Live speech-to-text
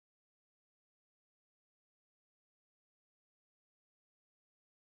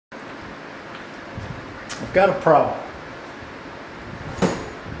I've got a problem.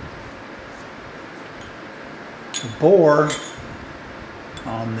 The bore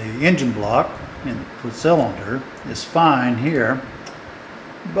on the engine block in the cylinder is fine here,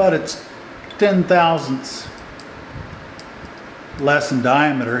 but it's 10 thousandths less in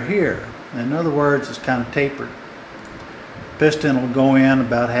diameter here. In other words, it's kind of tapered. Piston will go in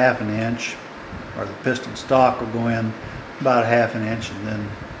about 1/2 inch, or the piston stock will go in about 1/2 inch and then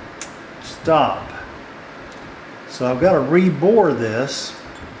stop. So I've got to rebore this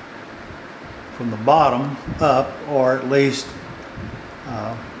from the bottom up, or at least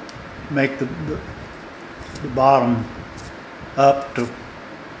make the bottom up to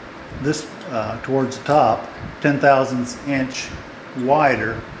this towards the top 10 thousandths inch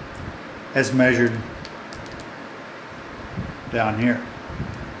wider as measured down here.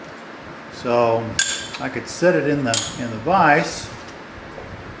 So I could set it in the vise,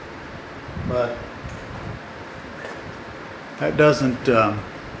 but that doesn't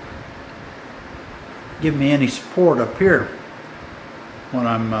give me any support up here when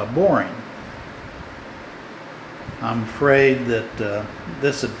I'm boring. I'm afraid that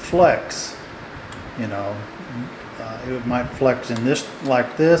this would flex, you know. It might flex in this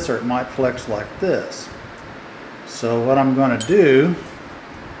like this, or it might flex like this. So what I'm going to do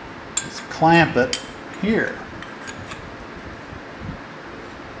is clamp it here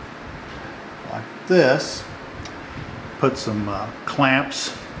like this. Put some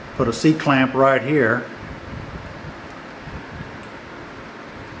clamps, put a C-clamp right here,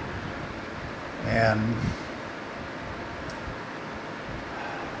 and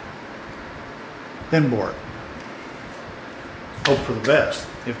then bore it. Hope for the best.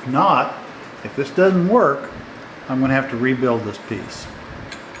 If not, if this doesn't work, I'm going to have to rebuild this piece.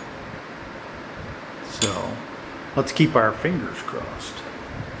 So let's keep our fingers crossed.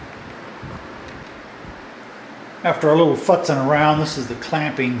 After a little futzing around, this is the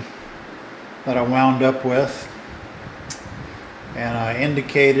clamping that I wound up with, and I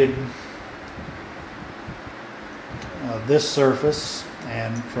indicated this surface,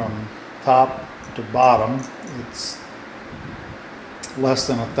 and from top to bottom it's less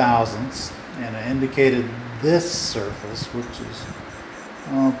than 1/1000ths, and I indicated this surface, which is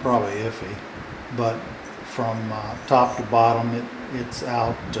probably iffy, but from top to bottom it's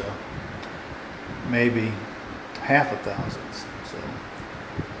out maybe 1/2 thousandths. So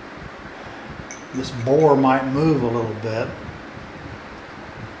this bore might move a little bit,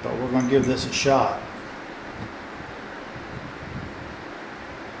 but we're going to give this a shot.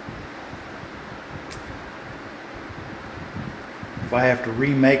 If I have to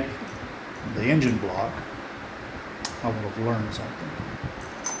remake the engine block, I will have learned something.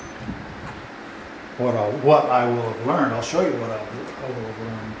 What I will have learned, I'll show you what I will have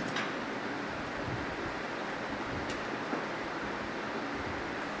learned.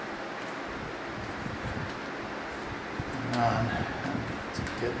 Hang on, I'm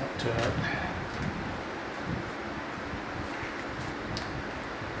getting up to it.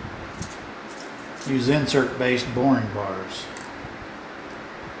 Use insert-based boring bars.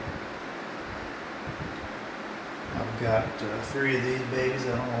 I've got 3 of these babies. I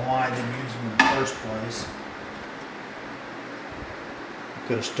don't know why I didn't use them in the first place. I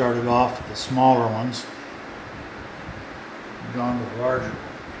could have started off with the smaller ones and gone with larger.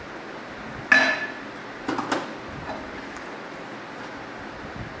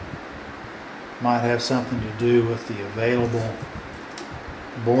 Might have something to do with the available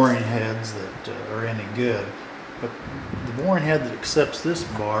boring heads that are any good. But the boring head that accepts this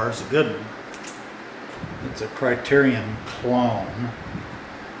bar is a good one. It's a Criterion clone,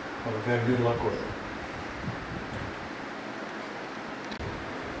 but I've had good luck with it.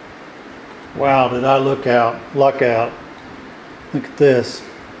 Wow, did I luck out. Look at this.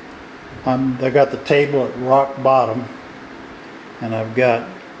 I got the table at rock bottom, and I've got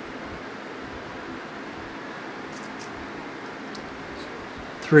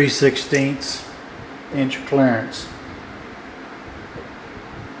 .3/16 inch clearance.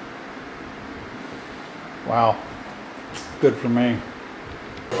 Wow, good for me.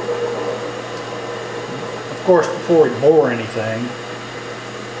 Of course, before we bore anything,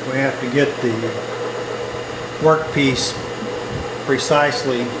 we have to get the workpiece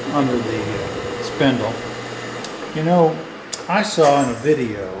precisely under the spindle. You know, I saw in a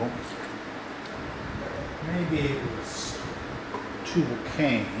video, maybe it was Tubal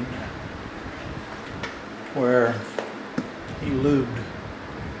Cain, where he lubed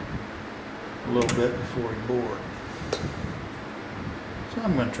a little bit before he bored. So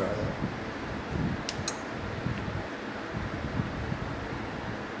I'm going to try that.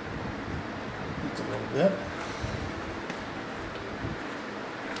 It's a little bit.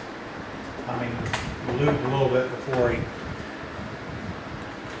 I mean, lube a little bit before you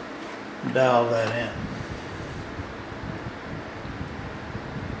dial that in.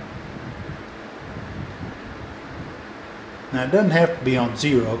 Now it doesn't have to be on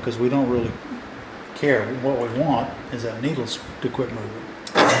 0 because we don't really care. What we want is that needle to quit moving.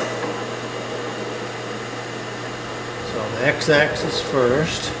 So the x-axis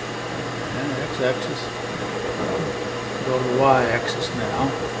first, and the x-axis, go to the y-axis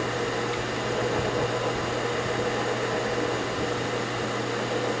now.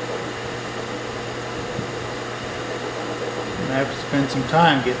 I have to spend some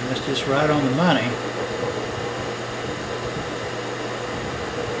time getting this just right on the money.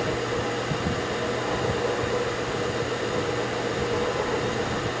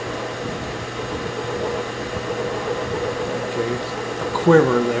 Okay, it's a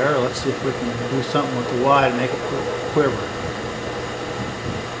quiver there. Let's see if we can do something with the Y to make it quiver.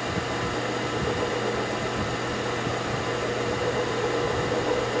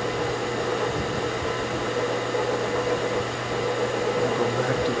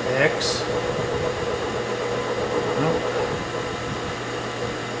 X. Nope.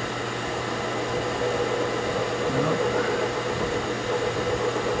 Nope.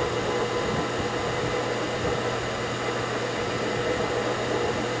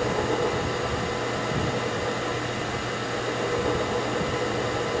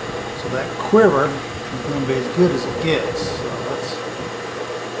 So that quiver is going to be as good as it gets. So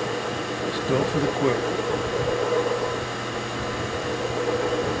let's go for the quiver.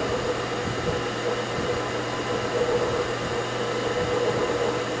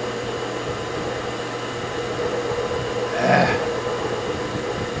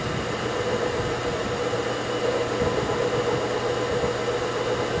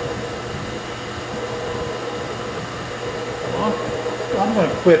 I'm going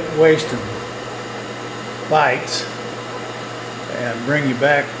to quit wasting bites and bring you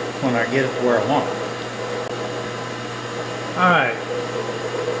back when I get it to where I want it. Alright,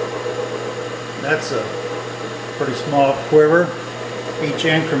 that's a pretty small quiver. Each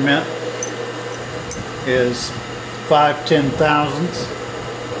increment is 5/10,000ths.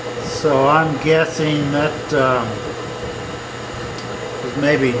 So I'm guessing that is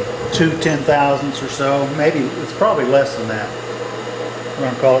maybe 2 10,000ths or so. Maybe it's probably less than that. We're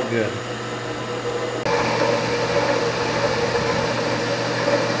going to call it good.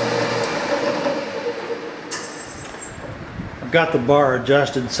 I've got the bar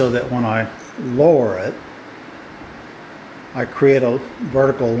adjusted so that when I lower it, I create a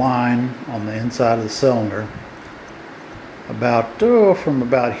vertical line on the inside of the cylinder about from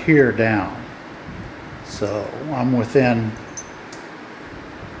about here down. So I'm within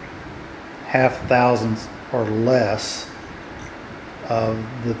 0.5 thousandths or less of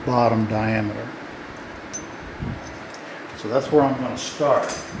the bottom diameter. So that's where I'm going to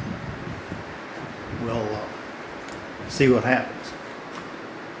start. We'll see what happens.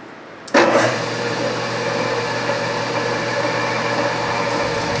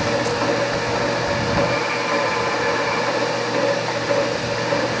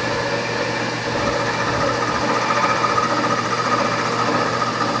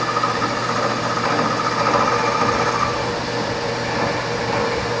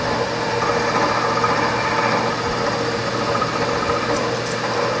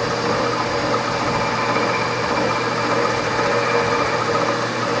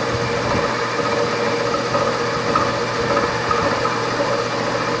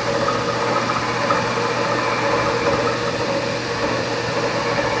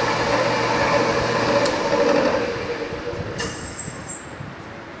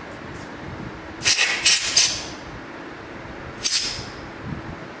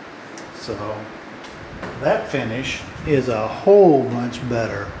 So that finish is a whole bunch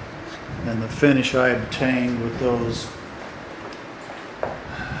better than the finish I obtained with those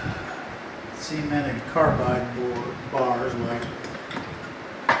cemented carbide bars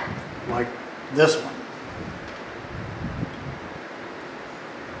like this one.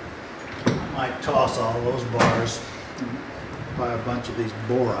 I might toss all those bars and buy a bunch of these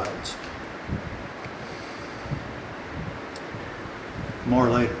borides. More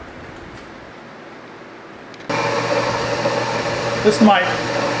later.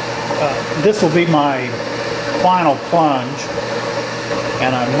 This will be my final plunge,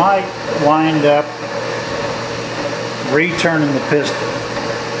 and I might wind up returning the piston.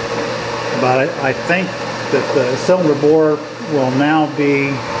 But I think that the cylinder bore will now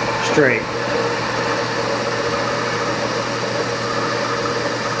be straight.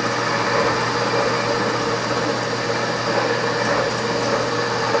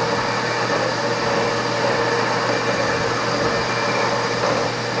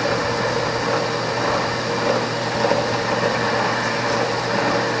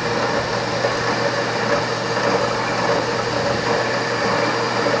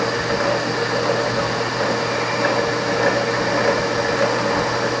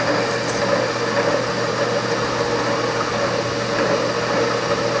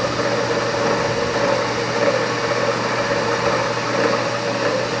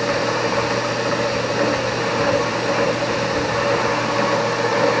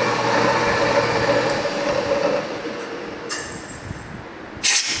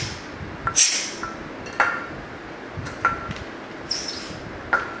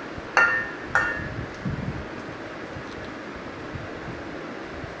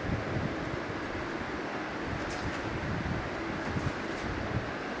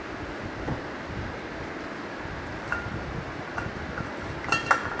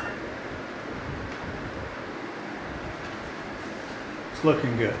 It's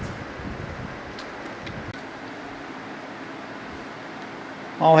looking good.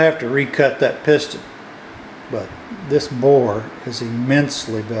 I'll have to recut that piston, but this bore is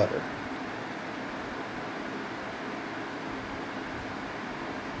immensely better.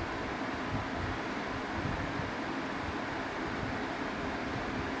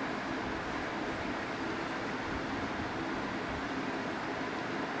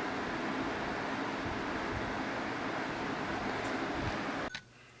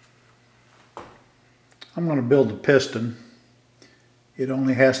 I'm going to build the piston. It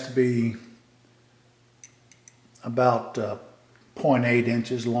only has to be about 0.8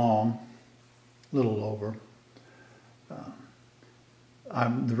 inches long, a little over.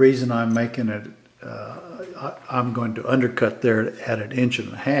 The reason I'm making it, I'm going to undercut there at 1.5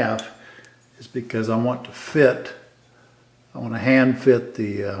 inches is because I want to fit, I want to hand fit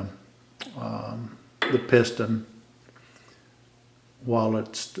the piston while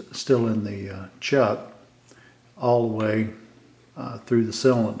it's still in the chuck all the way through the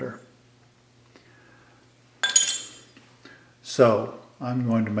cylinder. So I'm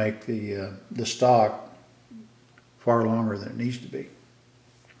going to make the stock far longer than it needs to be.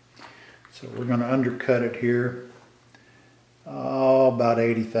 So we're going to undercut it here, about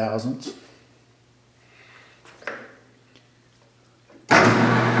 80 thousandths.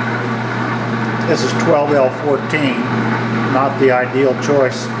 This is 12L14, not the ideal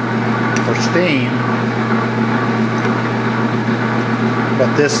choice for steam,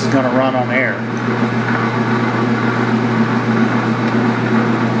 but this is going to run on air.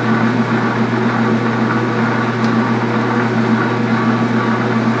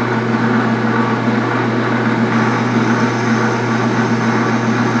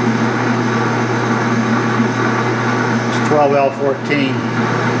 This 12L14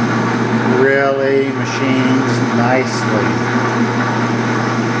 really machines nicely.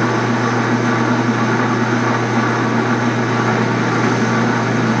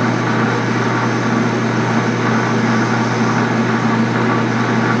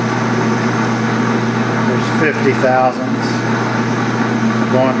 There's 50 thousandths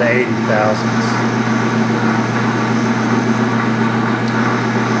going to 80 thousandths.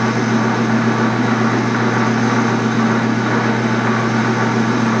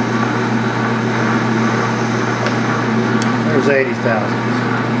 There's 80 thousandths.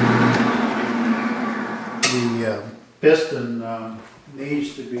 The piston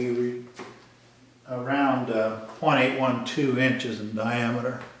needs to be around 0.812 inches in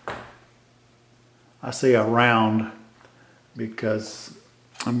diameter. I say around because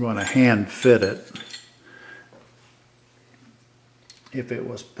I'm going to hand fit it. If it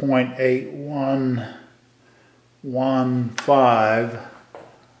was 0.8115,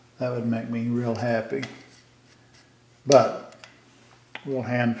 that would make me real happy. But we'll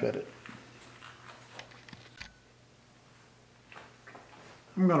hand fit it.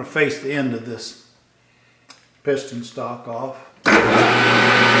 I'm going to face the end of this piston stock off.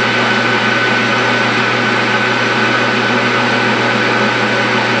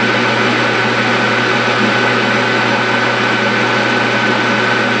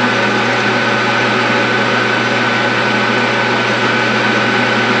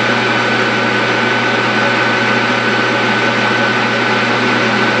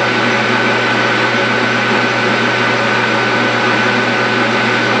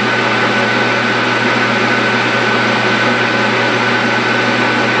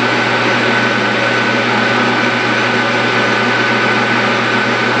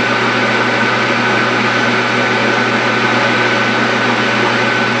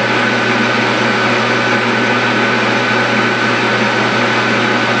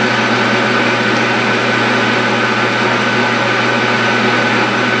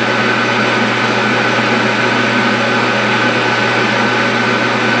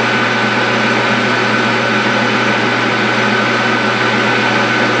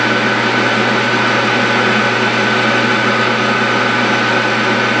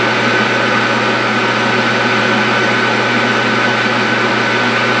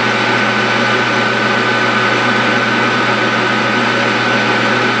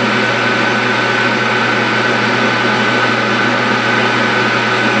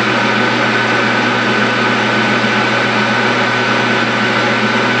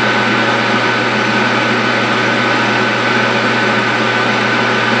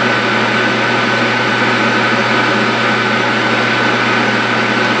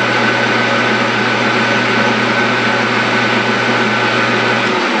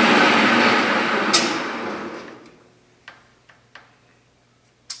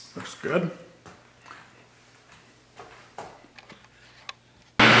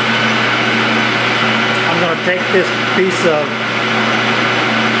 to take this piece of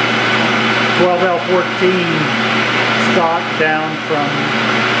 12L14 stock down from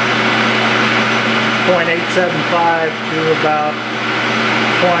 0.875 to about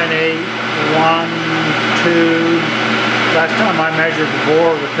 0.812. Last time I measured the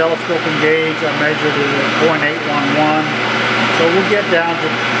bore with a telescoping gauge, I measured it at 0.811. So we'll get down to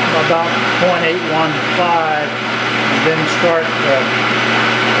about 0.815 and then start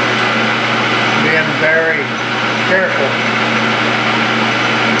being very careful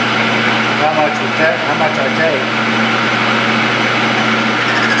how much I take.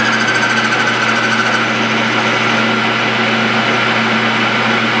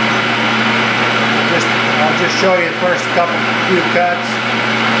 I'll just show you the first few cuts,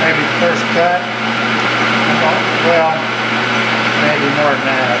 maybe the first cut. Well, maybe more than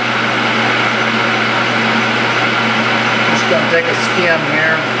that. Just going to take a skim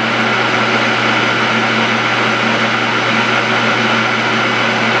here.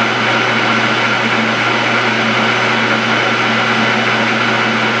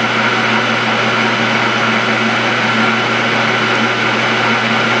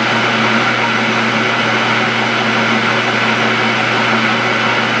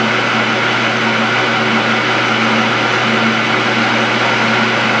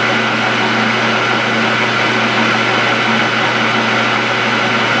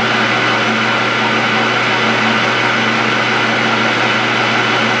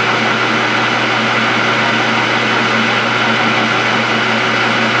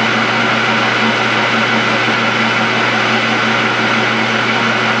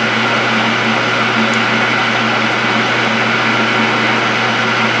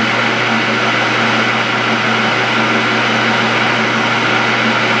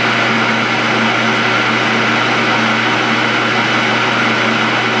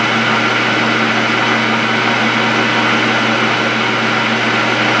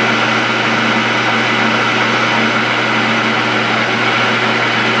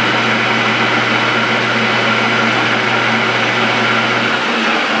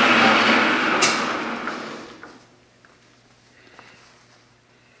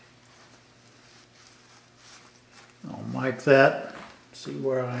 Like that, see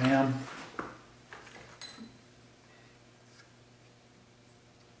where I am.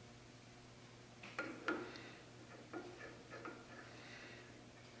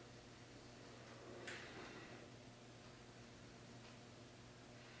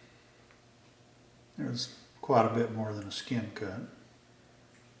 There's quite a bit more than a skim cut.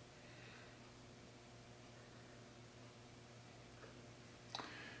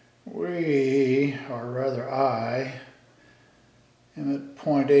 We, or rather I, am at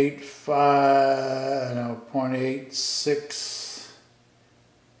 0.85, no,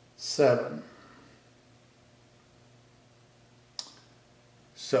 0.867.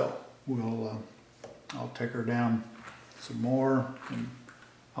 So we'll, I'll take her down some more and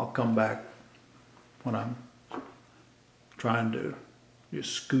I'll come back when I'm trying to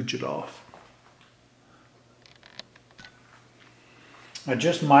just scooch it off. I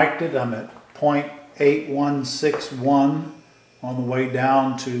just mic'd it. I'm at 0.8161 on the way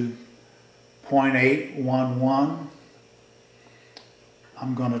down to 0.811.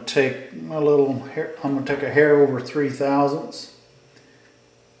 I'm going to take a little hair, I'm going to take a hair over 3/1000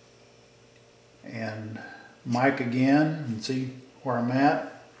 and mic again and see where I'm at.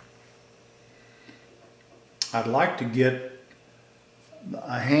 I'd like to get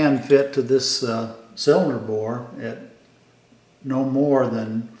a hand fit to this cylinder bore at no more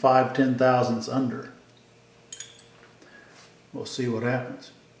than 5/10,000ths under. We'll see what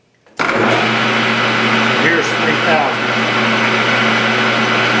happens. Here's 3/1000.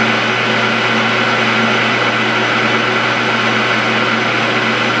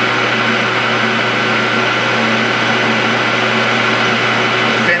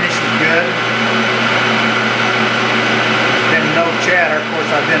 Chatter. Of course,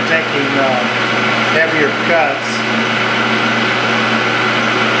 I've been taking heavier cuts.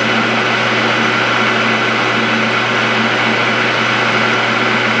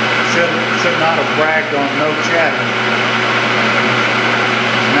 Should not have bragged on no chatter.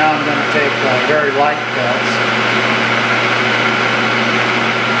 Now I'm going to take very light cuts.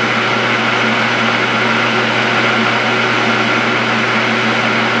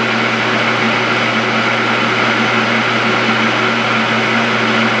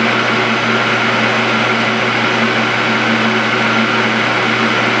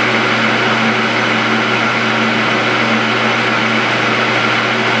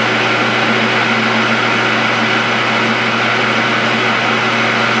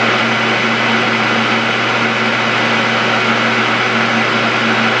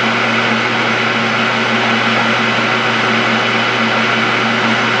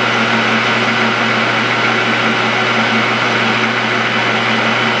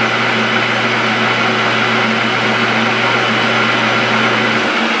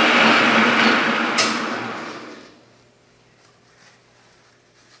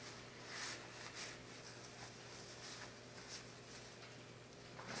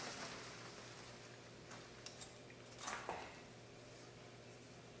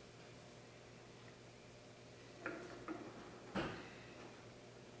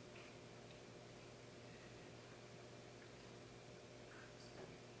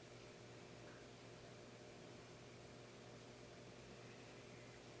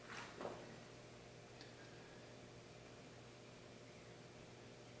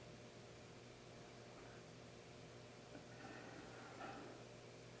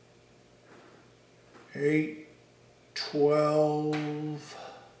 8, 12,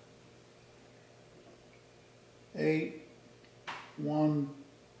 8, 1,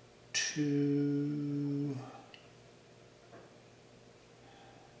 2,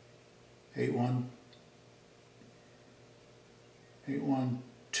 8, 1, 8, 1,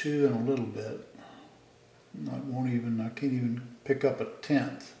 2 and a little bit. I can't even pick up a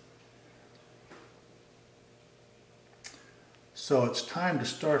tenth. So it's time to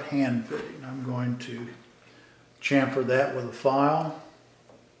start hand fitting. I'm going to chamfer that with a file.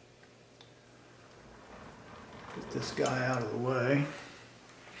 Get this guy out of the way.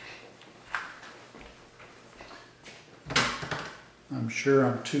 I'm sure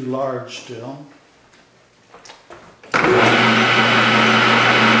I'm too large still.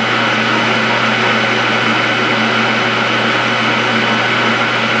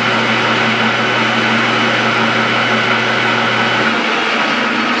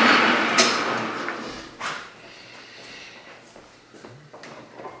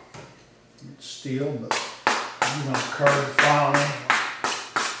 It's steel, but I'm going to carve the file anyway.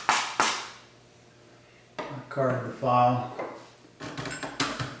 I carved the file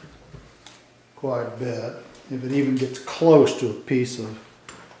quite a bit. If it even gets close to a piece of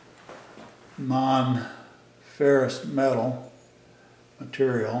non-ferrous metal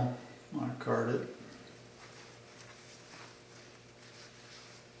material, I carved it.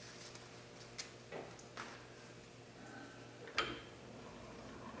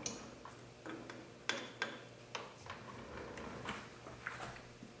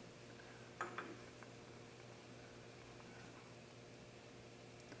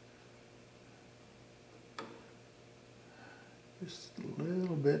 Just a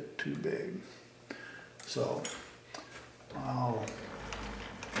little bit too big. So I'll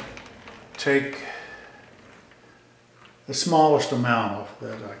take the smallest amount off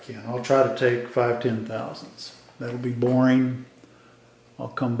that I can. I'll try to take 5/10 thousandths. That'll be boring. I'll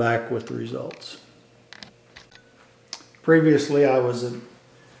come back with the results. Previously I was at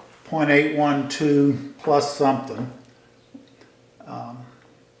 0.812 plus something.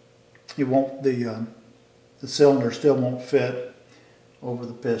 The cylinder still won't fit over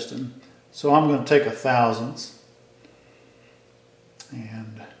the piston. So I'm going to take a thousandths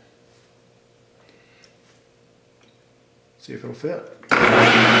and see if it'll fit.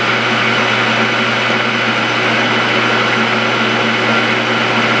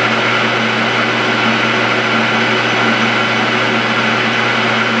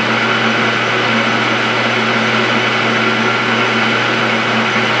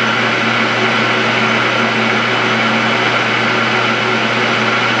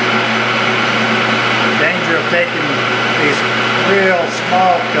 Taking these real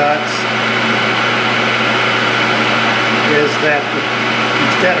small cuts is that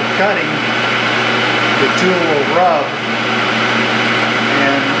instead of cutting, the tool will rub,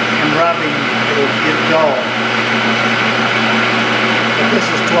 and in rubbing it'll get dull. But this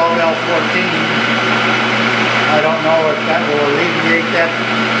is 12L14. I don't know if that will alleviate that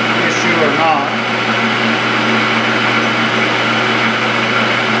issue or not.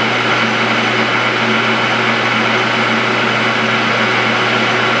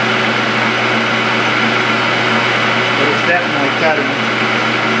 Definitely cutting.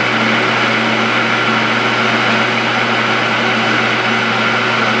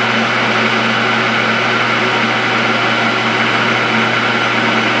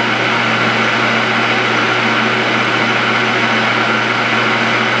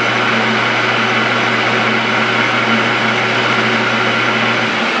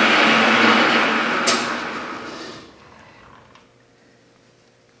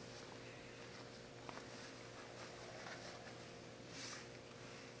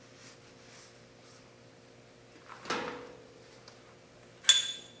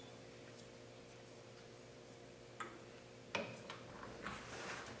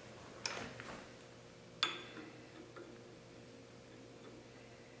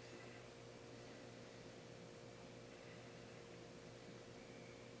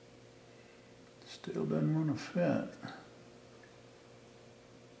 Still doesn't want to fit.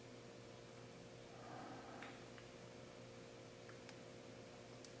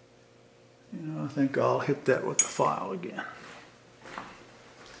 You know, I think I'll hit that with the file again.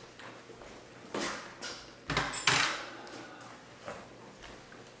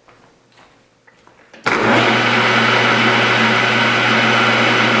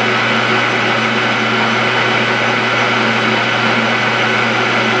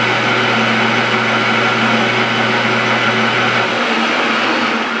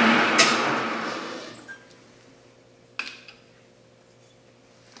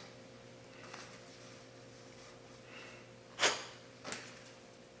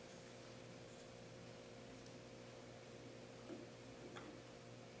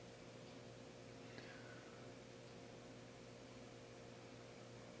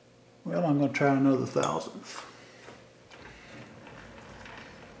 Well, I'm going to try another thousandth.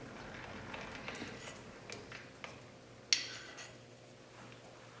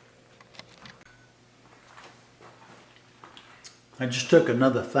 I just took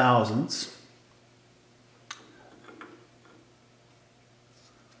another thousandths.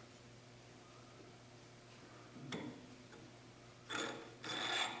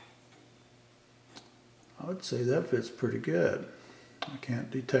 I would say that fits pretty good. I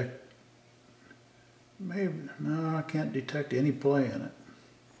can't detect, no, I can't detect any play in it.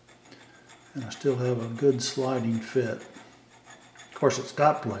 And I still have a good sliding fit. Of course, it's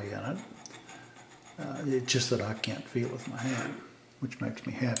got play in it. It's just that I can't feel it with my hand, which makes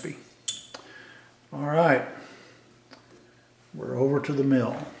me happy. All right, we're over to the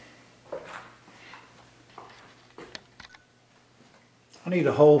mill. I need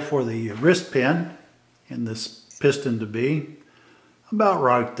a hole for the wrist pin in this piston to be about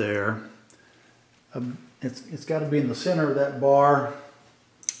right there. It's got to be in the center of that bar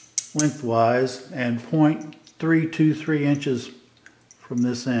lengthwise and 0.323 inches from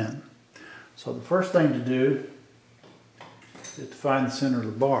this end. So the first thing to do is to find the center of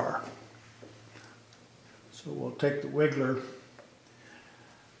the bar. So we'll take the wiggler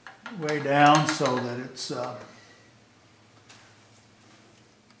way down so that it's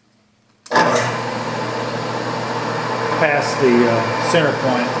past the center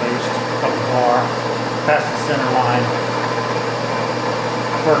point at least of the bar, past the center line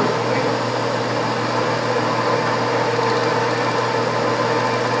vertically.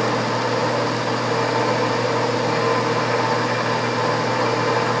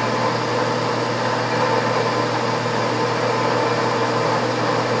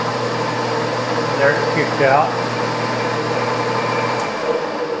 There it kicked out.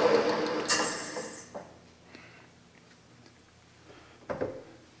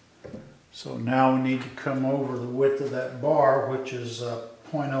 So now we need to come over the width of that bar, which is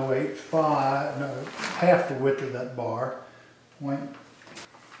 0.085, no, half the width of that bar.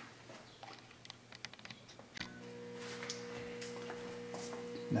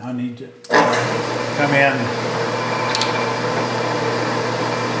 Now I need to come in,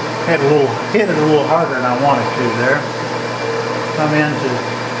 hit it a little harder than I wanted to there. Come into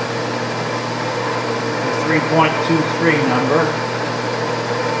the 3.23 number.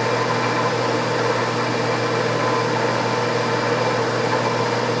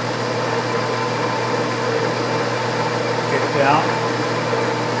 Out.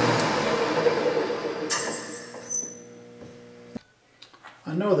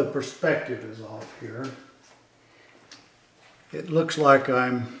 I know the perspective is off here. It looks like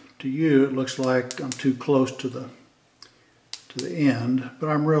to you, it looks like I'm too close to the end, but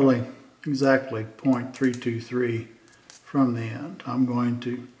I'm really exactly 0.323 from the end. I'm going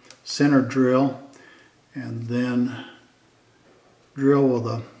to center drill and then drill with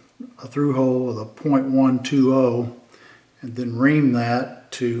a through hole with a 0.120 and then ream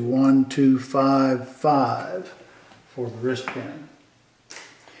that to 1255 for the wrist pin.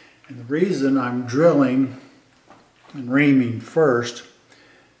 And the reason I'm drilling and reaming first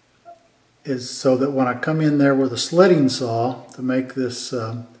is so that when I come in there with a slitting saw to make this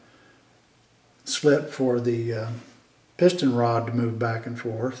slit for the piston rod to move back and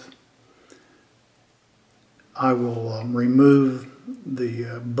forth, I will remove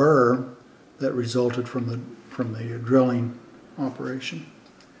the burr that resulted from the drilling operation.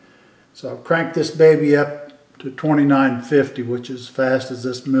 So I've cranked this baby up to 2950, which is as fast as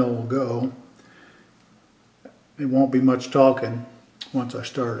this mill will go. It won't be much talking once I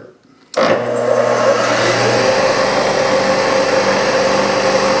start it.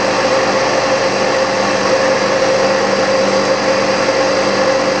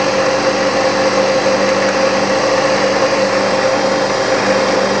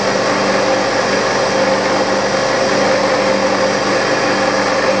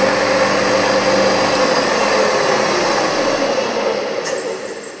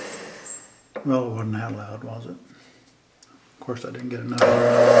 Well, it wasn't that loud, was it? Of course, I didn't get enough.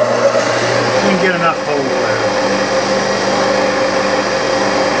 Didn't get enough hole there.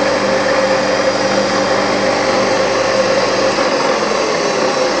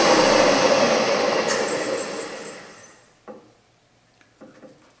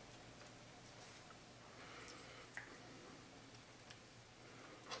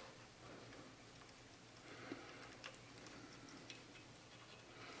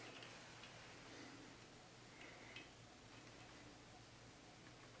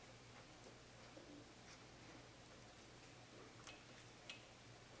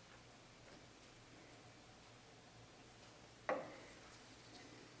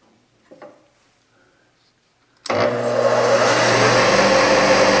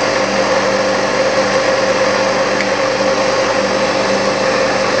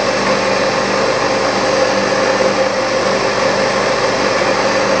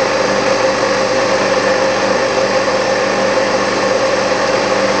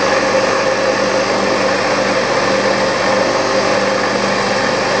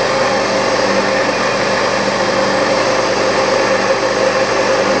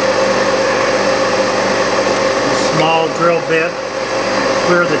 small drill bit.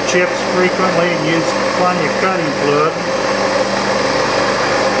 Clear the chips frequently and use plenty of cutting fluid.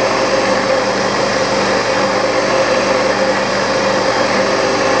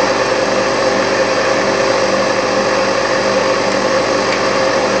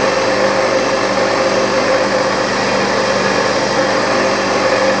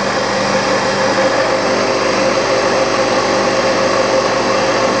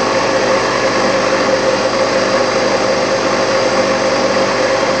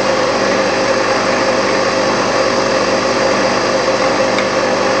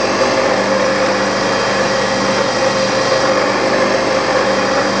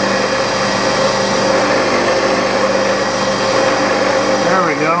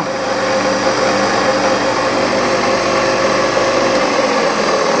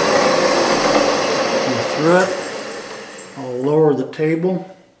 Through it, I'll lower the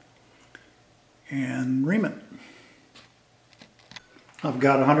table and ream it. I've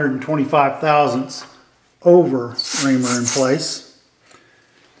got 125 thousandths over reamer in place,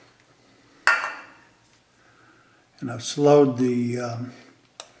 and I've slowed the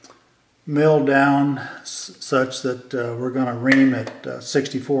mill down such that we're going to ream at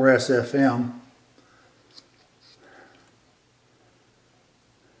 64 SFM.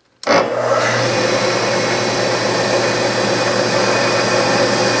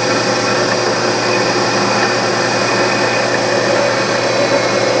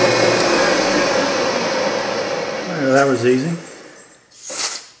 That was easy.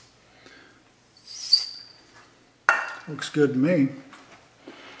 Looks good to me.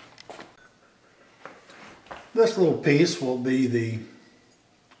 This little piece will be the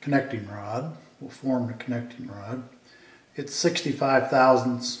connecting rod. Will form the connecting rod. It's 65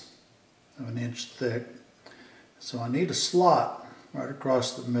 thousandths of an inch thick. So I need a slot right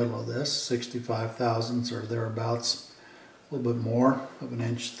across the middle of this, 65 thousandths or thereabouts, a little bit more of an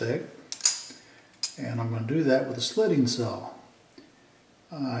inch thick. And I'm going to do that with a slitting saw.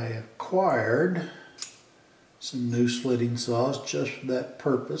 I acquired some new slitting saws just for that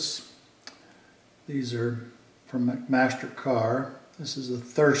purpose. These are from McMaster Carr. This is a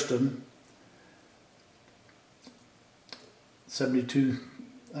Thurston 72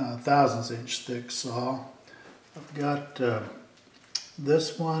 thousandths inch thick saw. I've got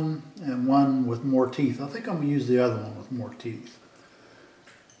this one and one with more teeth. I think I'm going to use the other one with more teeth.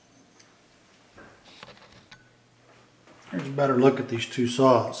 Here's a better look at these two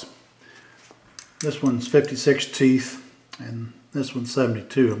saws. This one's 56 teeth and this one's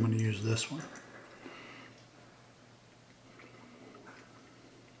 72. I'm going to use this one.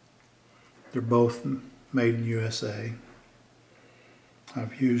 They're both made in USA.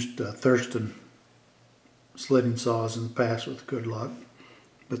 I've used Thurston slitting saws in the past with good luck,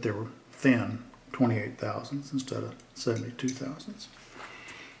 but they were thin, 28 thousandths instead of 72 thousandths.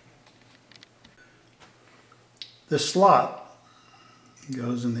 This slot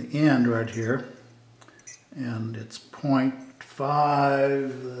goes in the end right here, and it's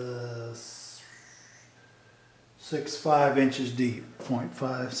 0.565 inches deep,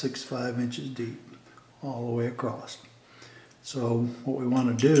 0.565 inches deep all the way across. So what we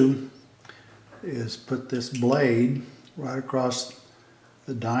want to do is put this blade right across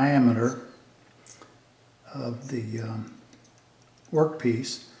the diameter of the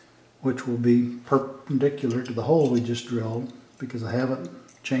workpiece, which will be perpendicular to the hole we just drilled, because I haven't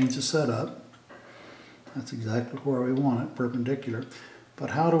changed the setup. That's exactly where we want it, perpendicular. But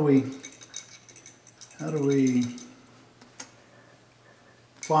how do we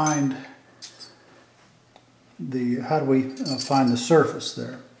find the surface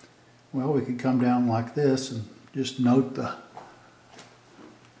there? Well, we could come down like this and just note the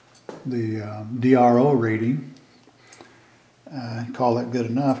DRO reading. Call that good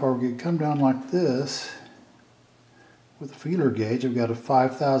enough, or we could come down like this with a feeler gauge. I've got a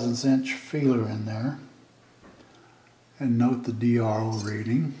 5 thousandths inch feeler in there, and note the DRO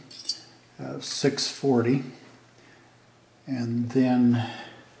reading of 640, and then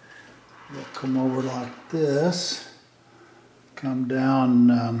we'll come over like this, come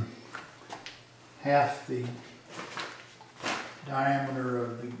down half the diameter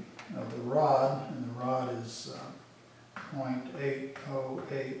of the rod, and the rod is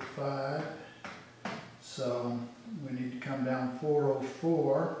 0.8085, so we need to come down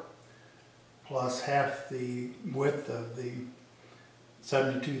 404 plus half the width of the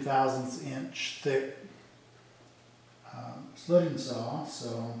 72 thousandths inch thick slitting saw,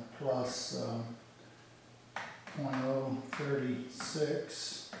 so plus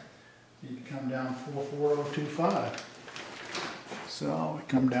 0.036, need to come down 44025. So we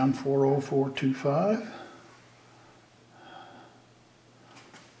come down 40425.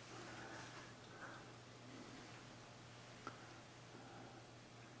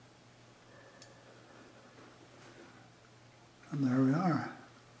 Alright,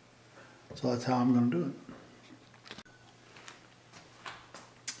 so that's how I'm going to do it.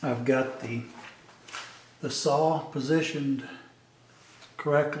 I've got the saw positioned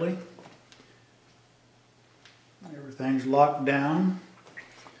correctly. Everything's locked down.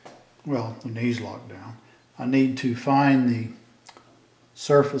 Well, the knee's locked down. I need to find the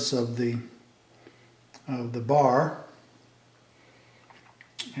surface of the bar,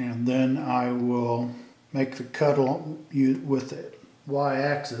 and then I will make the cut with the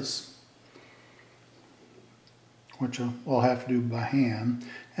y-axis, which I'll have to do by hand.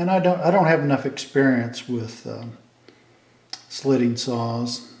 And I don't have enough experience with slitting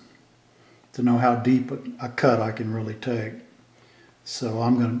saws to know how deep a cut I can really take. So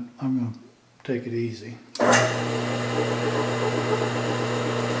I'm gonna take it easy.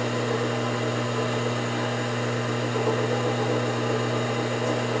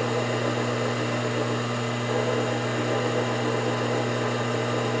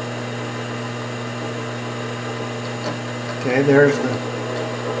 Okay, there's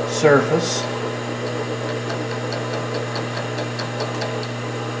the surface.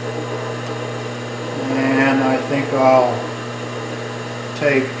 And I think I'll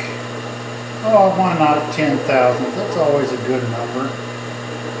take, oh, why not 10 thousandths? That's always a good number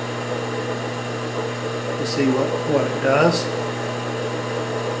to see what it does.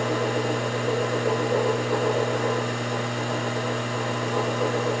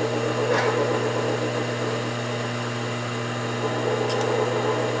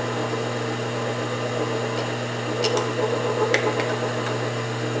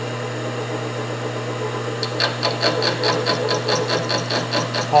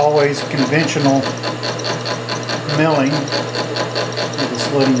 Always conventional milling with a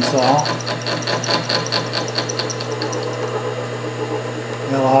slitting saw.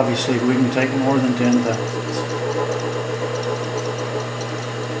 Well, obviously we can take more than 10 thousandths.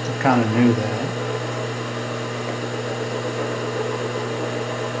 I kind of knew that.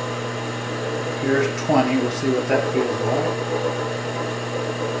 Here's 20. We'll see what that feels like.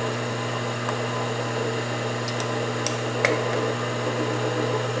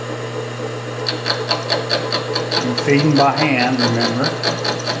 I'm feeding by hand, remember.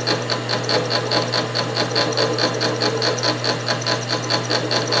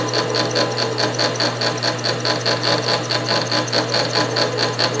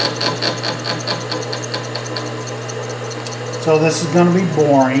 So this is going to be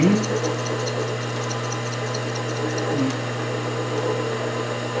boring.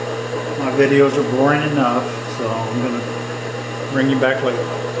 My videos are boring enough, so I'm going to bring you back later.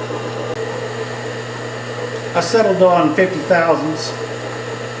 I settled on 50 thousandths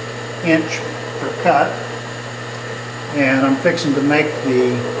inch per cut, and I'm fixing to make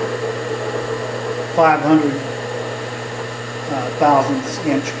the 500 thousandths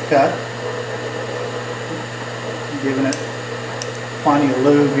inch cut. I'm giving it plenty of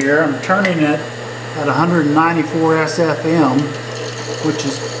lube here. I'm turning it at 194 SFM, which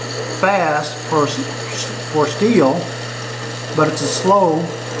is fast for steel, but it's as slow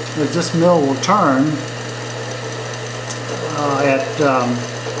as this mill will turn.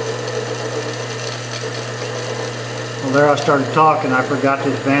 Well, there I started talking. I forgot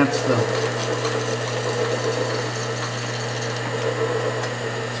to advance the.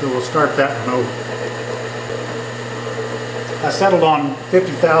 So we'll start that one over. I settled on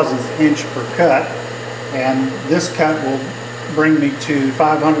 50 thousandths inch per cut, and this cut will bring me to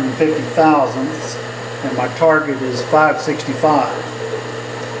 550 thousandths, and my target is 565.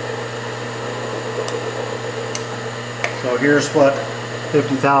 So here's what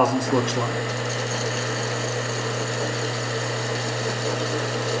 50 thousandths looks like.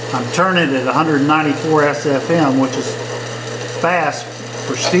 I'm turning it at 194 SFM, which is fast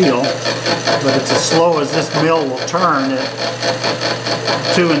for steel, but it's as slow as this mill will turn at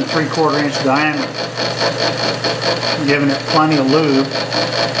 2 3/4 inch diameter. I'm giving it plenty of lube.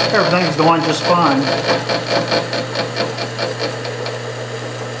 Everything's going just fine.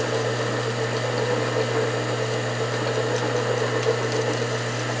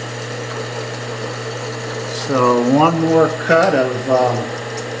 So one more cut of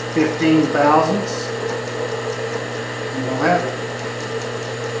 15 thousandths, and we'll have it.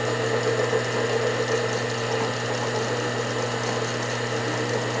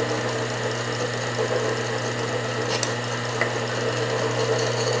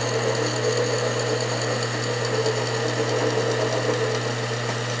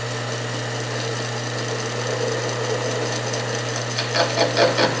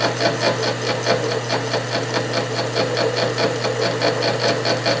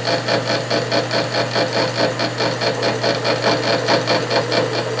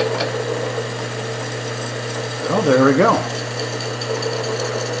 Oh, there we go.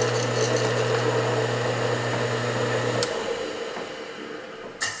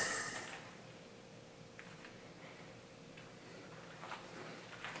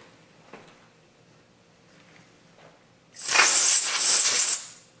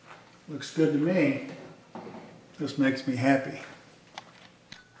 Looks good to me. This makes me happy.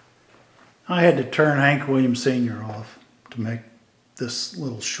 I had to turn Hank Williams Sr. off to make this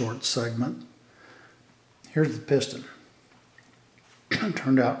little short segment. Here's the piston. It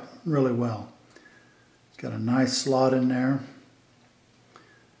turned out really well. It's got a nice slot in there.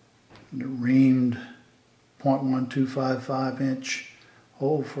 And a reamed 0.1255 inch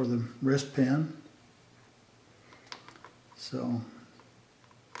hole for the wrist pin. So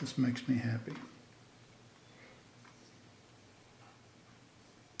this makes me happy.